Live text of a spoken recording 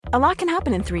A lot can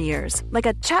happen in 3 years, like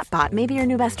a chatbot may be your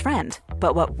new best friend.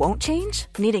 But what won't change?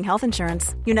 Needing health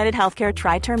insurance. United Healthcare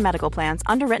Tri-Term Medical Plans,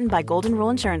 underwritten by Golden Rule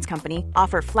Insurance Company,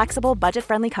 offer flexible,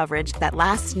 budget-friendly coverage that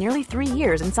lasts nearly 3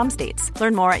 years in some states.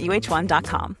 Learn more at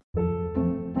uh1.com.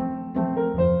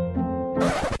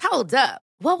 Hold up.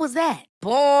 What was that?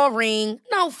 Boring.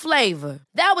 No flavor.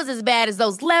 That was as bad as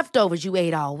those leftovers you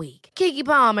ate all week. Keke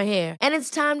Palmer here, and it's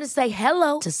time to say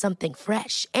hello to something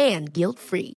fresh and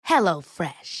guilt-free. Hello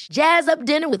Fresh. Jazz up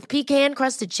dinner with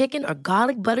pecan-crusted chicken or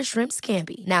garlic butter shrimp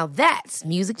scampi. Now that's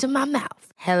music to my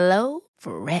mouth. Hello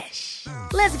Fresh.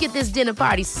 Let's get this dinner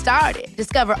party started.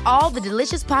 Discover all the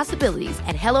delicious possibilities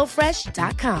at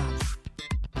hellofresh.com.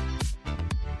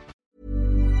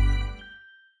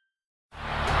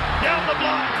 Down the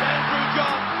block, Andrew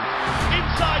John.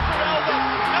 Inside for Elba.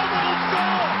 Elba will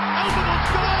score. Elba will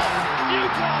score.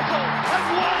 Newcastle have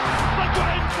won the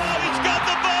Grand Final. He's got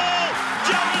the ball.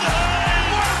 Jared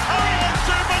Hayes. Oh,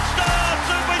 superstar,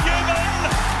 superhuman.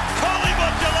 Call him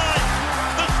what you like.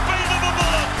 The speed of a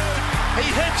bullet. He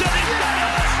hits it. He's got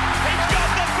it. He's got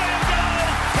the field goal.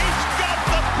 He's got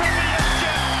the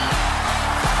premiership.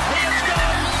 He has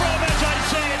gone from, as I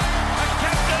said, a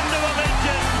captain to a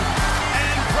legend.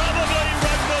 Probably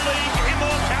rugby league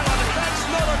immortality. That's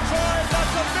not a try,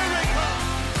 that's a miracle.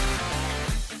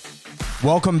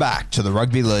 Welcome back to the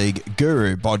Rugby League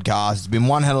Guru podcast. It's been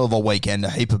one hell of a weekend, a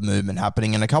heap of movement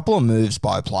happening, and a couple of moves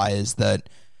by players that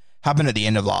happened at the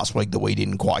end of last week that we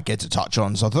didn't quite get to touch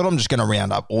on. So I thought I'm just going to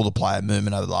round up all the player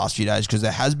movement over the last few days because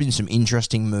there has been some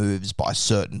interesting moves by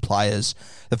certain players.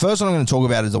 The first one I'm going to talk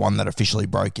about is the one that officially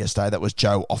broke yesterday. That was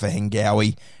Joe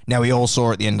Ofahengaue. Now, we all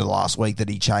saw at the end of the last week that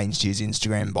he changed his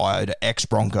Instagram bio to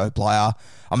ex-Bronco player.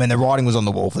 I mean, the writing was on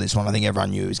the wall for this one. I think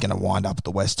everyone knew he was going to wind up at the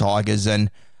West Tigers.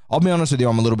 And I'll be honest with you,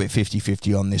 I'm a little bit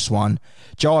 50-50 on this one.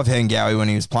 Joe Ofahengaue, when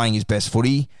he was playing his best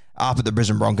footy, up at the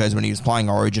Brisbane Broncos when he was playing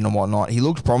Origin and whatnot, he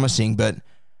looked promising, but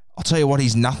I'll tell you what,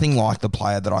 he's nothing like the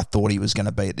player that I thought he was going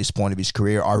to be at this point of his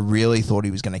career. I really thought he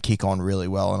was going to kick on really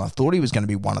well, and I thought he was going to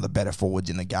be one of the better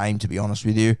forwards in the game, to be honest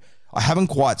with you. I haven't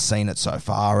quite seen it so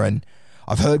far, and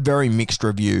I've heard very mixed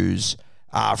reviews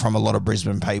from a lot of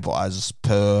Brisbane people as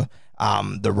per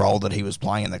the role that he was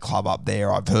playing in the club up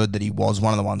there. I've heard that he was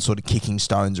one of the ones sort of kicking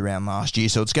stones around last year,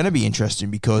 so it's going to be interesting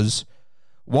because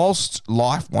whilst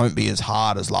life won't be as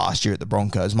hard as last year at the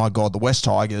Broncos, my God, the West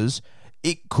Tigers,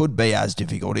 it could be as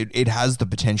difficult. It has the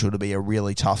potential to be a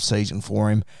really tough season for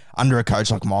him. Under a coach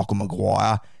like Michael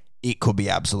Maguire, it could be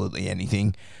absolutely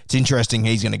anything. It's interesting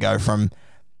he's going to go from,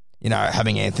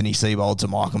 having Anthony Seibold to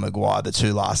Michael Maguire, the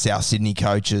two last South Sydney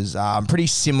coaches. Pretty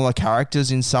similar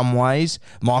characters in some ways.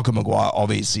 Michael Maguire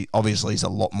obviously is a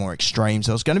lot more extreme,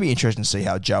 so it's going to be interesting to see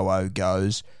how Joe O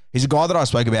goes. He's a guy that I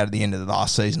spoke about at the end of the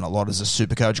last season a lot as a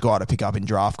super coach guy to pick up in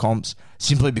draft comps,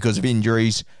 simply because of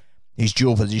injuries. His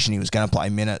dual position, he was going to play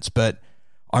minutes, but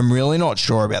I'm really not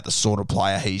sure about the sort of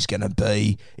player he's going to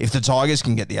be. If the Tigers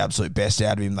can get the absolute best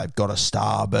out of him, they've got a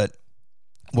star, but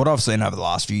what I've seen over the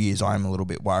last few years, I am a little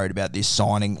bit worried about this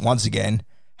signing. Once again,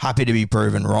 happy to be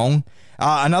proven wrong.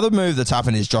 Another move that's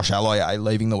happened is Josh Aloiai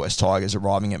leaving the West Tigers,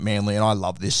 arriving at Manly, and I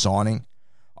love this signing.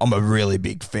 I'm a really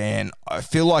big fan. I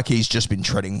feel like he's just been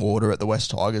treading water at the West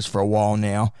Tigers for a while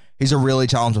now. He's a really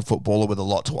talented footballer with a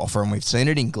lot to offer, and we've seen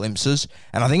it in glimpses.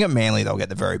 And I think at Manly, they'll get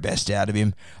the very best out of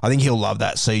him. I think he'll love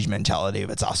that siege mentality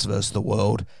of it's us versus the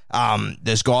world.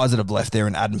 There's guys that have left there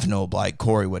in Adam Fanua-Blake,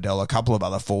 Corey Waddell, a couple of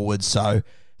other forwards. So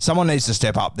someone needs to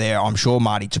step up there. I'm sure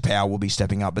Marty Tapau will be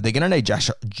stepping up, but they're going to need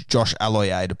Josh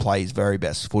Aloiai to play his very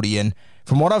best footy. And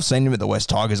from what I've seen him at the West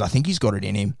Tigers, I think he's got it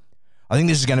in him. I think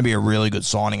this is going to be a really good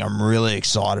signing. I'm really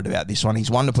excited about this one.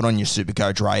 He's one to put on your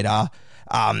Supercoach radar.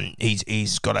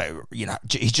 He's got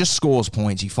he just scores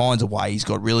points. He finds a way. He's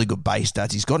got really good base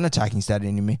stats. He's got an attacking stat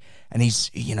in him, and he's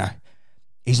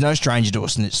no stranger to a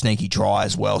sneaky try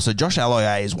as well. So Josh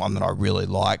Aloiai is one that I really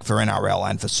like for NRL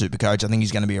and for Supercoach. I think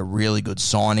he's going to be a really good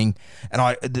signing.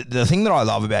 And the thing that I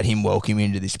love about him welcoming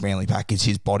into this Manly pack is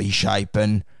his body shape.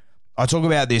 And I talk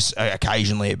about this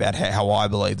occasionally about how I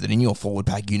believe that in your forward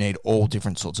pack you need all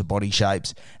different sorts of body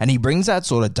shapes. And he brings that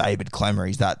sort of David Klemmer.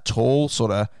 He's that tall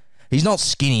sort of, he's not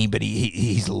skinny, but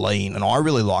he's lean. And I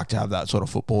really like to have that sort of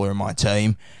footballer in my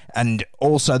team. And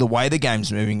also the way the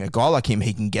game's moving, a guy like him,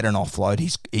 he can get an offload.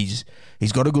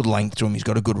 He's got a good length to him. He's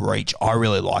got a good reach. I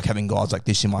really like having guys like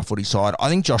this in my footy side. I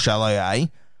think Josh Aloiai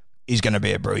is going to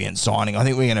be a brilliant signing. I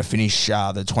think we're going to finish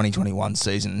the 2021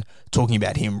 season talking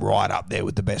about him right up there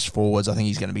with the best forwards. I think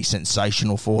he's going to be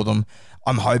sensational for them.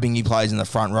 I'm hoping he plays in the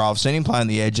front row. I've seen him play on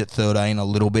the edge at 13 a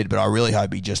little bit, but I really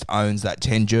hope he just owns that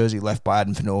 10 jersey left by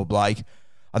Adam Fanua-Blake.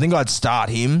 I think I'd start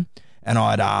him, and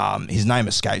I'd his name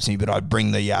escapes me, but I'd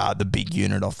bring the big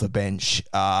unit off the bench,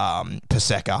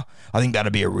 Paseka. I think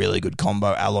that'd be a really good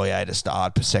combo. Aloiai to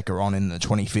start, Paseka on in the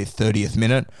 25th, 30th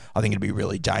minute. I think it'd be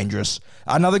really dangerous.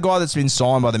 Another guy that's been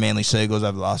signed by the Manly Seagulls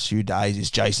over the last few days is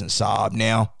Jason Saab.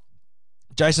 Now,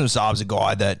 Jason Saab's a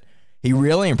guy that he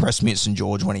really impressed me at St.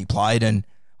 George when he played, and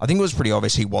I think it was pretty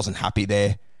obvious he wasn't happy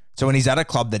there. So when he's at a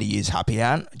club that he is happy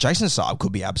at, Jason Saab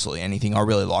could be absolutely anything. I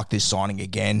really like this signing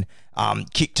again.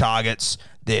 Kick targets,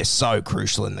 they're so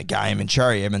crucial in the game. And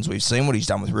Cherry Evans, we've seen what he's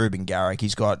done with Ruben Garrick.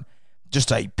 He's got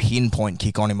just a pinpoint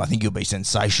kick on him. I think he'll be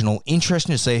sensational.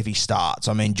 Interesting to see if he starts.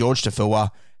 I mean, George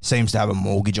Tafua seems to have a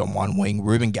mortgage on one wing.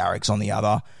 Ruben Garrick's on the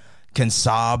other. Can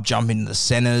Saab jump into the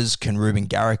centres? Can Ruben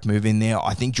Garrick move in there?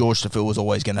 I think George Tafua was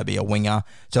always going to be a winger.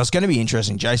 So it's going to be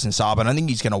interesting. Jason Saab, I don't think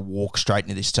he's going to walk straight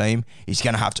into this team. He's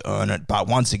going to have to earn it. But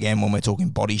once again, when we're talking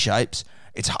body shapes,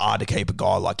 it's hard to keep a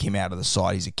guy like him out of the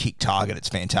side. He's a kick target. It's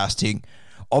fantastic.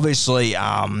 Obviously,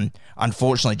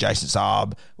 unfortunately, Jason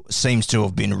Saab seems to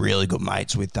have been really good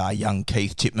mates with young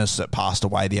Keith Titmus that passed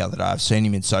away the other day. I've seen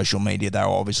him in social media. They were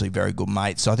obviously very good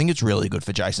mates. So I think it's really good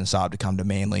for Jason Saab to come to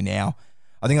Manly now.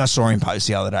 I think I saw him post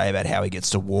the other day about how he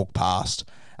gets to walk past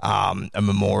a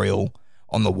memorial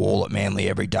on the wall at Manly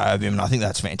every day of him, and I think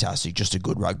that's fantastic. Just a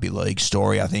good rugby league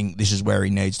story. I think this is where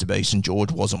he needs to be. St.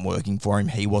 George wasn't working for him.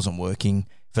 He wasn't working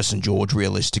for St. George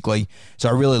realistically. So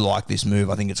I really like this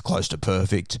move. I think it's close to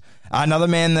perfect. Another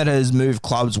man that has moved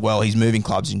clubs well, he's moving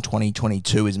clubs in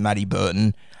 2022, is Matty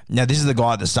Burton. Now, this is the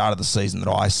guy at the start of the season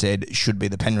that I said should be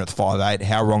the Penrith 5'8".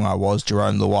 How wrong I was.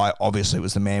 Jerome Luai obviously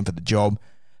was the man for the job.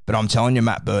 But I'm telling you,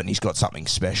 Matt Burton, he's got something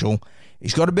special.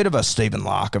 He's got a bit of a Stephen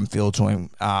Larkham feel to him.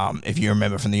 If you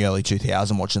remember from the early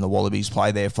 2000s, watching the Wallabies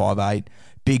play there, 5'8",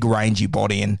 big rangy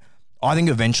body. And I think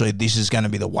eventually this is going to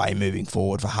be the way moving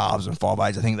forward for halves and 5'8".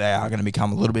 I think they are going to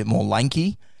become a little bit more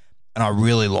lanky. And I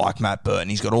really like Matt Burton.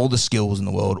 He's got all the skills in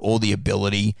the world, all the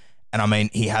ability. And I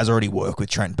mean, he has already worked with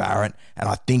Trent Barrett. And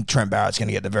I think Trent Barrett's going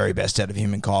to get the very best out of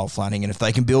him and Kyle Flanagan. And if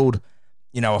they can build,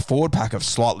 a forward pack of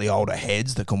slightly older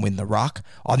heads that can win the ruck,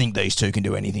 I think these two can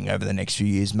do anything over the next few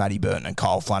years, Matty Burton and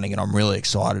Kyle Flanagan. I'm really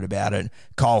excited about it.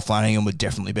 Kyle Flanagan would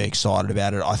definitely be excited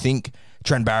about it. I think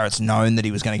Trent Barrett's known that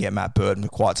he was going to get Matt Burton for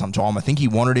quite some time. I think he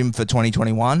wanted him for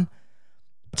 2021.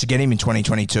 To get him in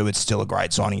 2022, it's still a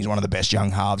great signing. He's one of the best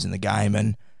young halves in the game.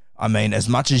 And, I mean, as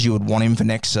much as you would want him for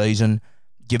next season,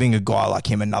 giving a guy like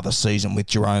him another season with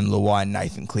Jerome Luai and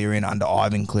Nathan Cleary and under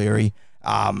Ivan Cleary,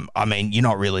 I mean, you're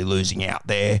not really losing out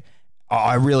there.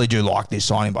 I really do like this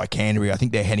signing by Canterbury. I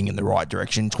think they're heading in the right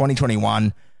direction.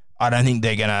 2021, I don't think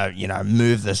they're going to,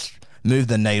 move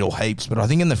the needle heaps, but I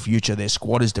think in the future their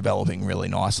squad is developing really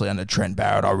nicely under Trent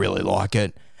Barrett. I really like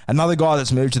it. Another guy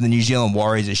that's moved to the New Zealand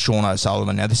Warriors is Sean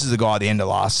O'Sullivan. Now, this is the guy at the end of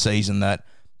last season that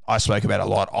I spoke about a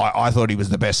lot. I thought he was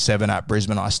the best 7 at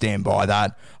Brisbane. I stand by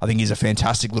that. I think he's a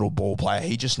fantastic little ball player.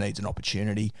 He just needs an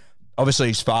opportunity. Obviously,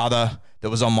 his father that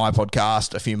was on my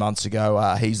podcast a few months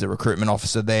ago, he's the recruitment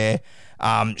officer there.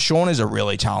 Sean is a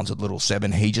really talented little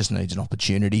 7. He just needs an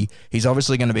opportunity. He's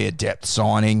obviously going to be a depth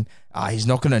signing. He's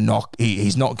not going to knock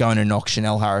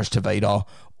Chanel Harris-Tavita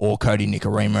or Cody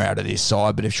Nikorima out of this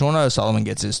side. But if Sean O'Sullivan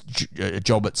gets his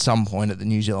job at some point at the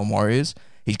New Zealand Warriors,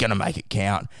 he's going to make it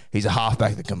count. He's a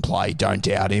halfback that can play. Don't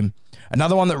doubt him.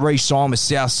 Another one that re-signed with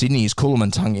South Sydney is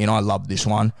Kulamantangi, and I love this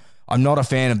one. I'm not a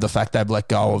fan of the fact they've let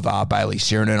go of Bailey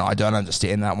Sirinen. I don't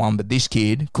understand that one. But this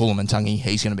kid, Kulamantangi,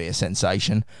 he's going to be a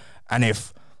sensation. And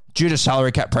if, due to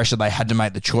salary cap pressure, they had to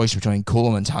make the choice between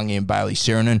Kulamantangi and Bailey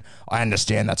Sirinen, I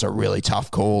understand that's a really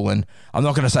tough call. And I'm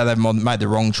not going to say they've made the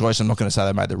wrong choice. I'm not going to say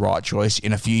they made the right choice.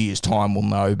 In a few years' time, we'll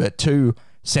know. But two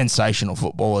sensational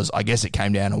footballers. I guess it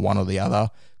came down to one or the other.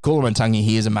 Kulamantangi,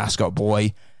 he is a mascot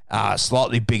boy.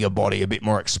 Slightly bigger body, a bit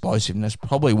more explosiveness,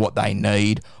 probably what they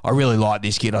need. I really like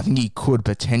this kid. I think he could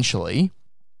potentially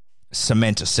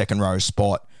cement a second row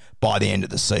spot by the end of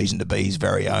the season to be his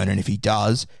very own. And if he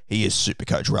does, he is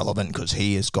Supercoach relevant because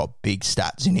he has got big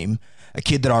stats in him. A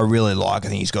kid that I really like. I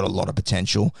think he's got a lot of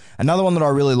potential. Another one that I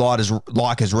really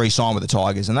like has re-signed with the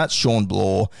Tigers, and that's Sean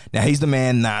Bloor. Now, he's the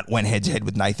man that went head-to-head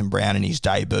with Nathan Brown in his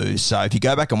debut. So if you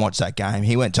go back and watch that game,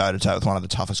 he went toe-to-toe with one of the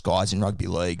toughest guys in rugby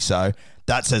league. So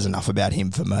that says enough about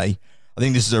him for me. I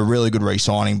think this is a really good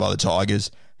re-signing by the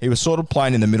Tigers. He was sort of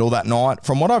playing in the middle that night.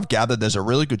 From what I've gathered, there's a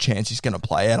really good chance he's going to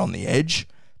play out on the edge.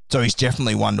 So he's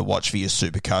definitely one to watch for your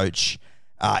Supercoach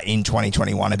in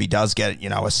 2021. If he does get, a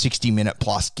 60-minute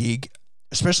plus gig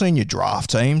especially in your draft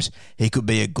teams, he could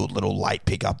be a good little late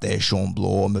pick up there, Sean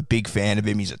Bloor. I'm a big fan of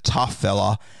him. He's a tough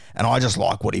fella, and I just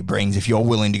like what he brings. If you're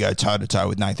willing to go toe-to-toe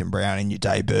with Nathan Brown in your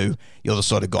debut, you're the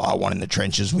sort of guy I want in the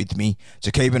trenches with me.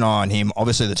 So keep an eye on him.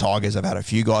 Obviously, the Tigers have had a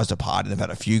few guys depart, and they've had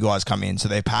a few guys come into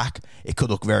their pack. It could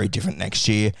look very different next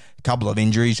year. A couple of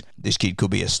injuries. This kid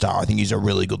could be a star. I think he's a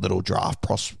really good little draft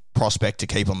prospect to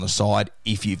keep on the side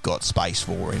if you've got space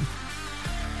for him.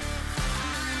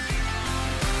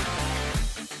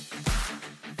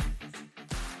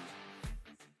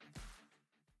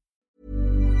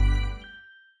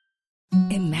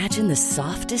 Imagine the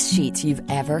softest sheets you've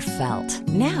ever felt.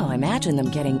 Now imagine them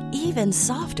getting even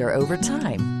softer over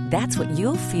time. That's what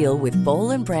you'll feel with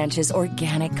Boll & Branch's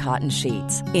organic cotton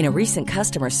sheets. In a recent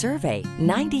customer survey,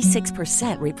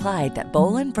 96% replied that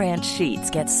Boll & Branch sheets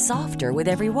get softer with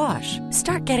every wash.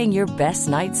 Start getting your best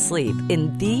night's sleep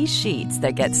in these sheets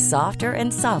that get softer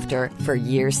and softer for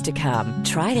years to come.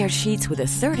 Try their sheets with a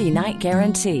 30-night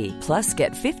guarantee. Plus,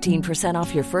 get 15%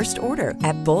 off your first order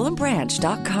at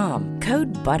bollandbranch.com.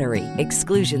 Code BUTTERY.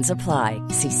 Exclusions apply.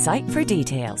 See site for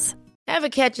details. Ever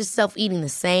catch yourself eating the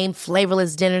same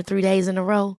flavorless dinner 3 days in a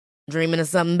row? Dreaming of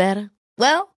something better?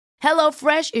 Well,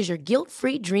 HelloFresh is your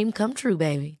guilt-free dream come true,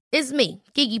 baby. It's me,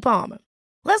 Keke Palmer.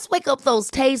 Let's wake up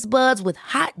those taste buds with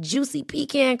hot, juicy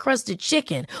pecan-crusted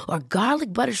chicken or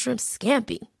garlic butter shrimp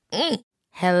scampi.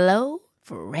 Hello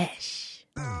Fresh.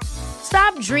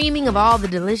 Stop dreaming of all the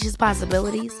delicious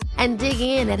possibilities and dig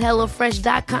in at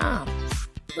HelloFresh.com.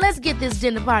 Let's get this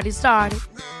dinner party started.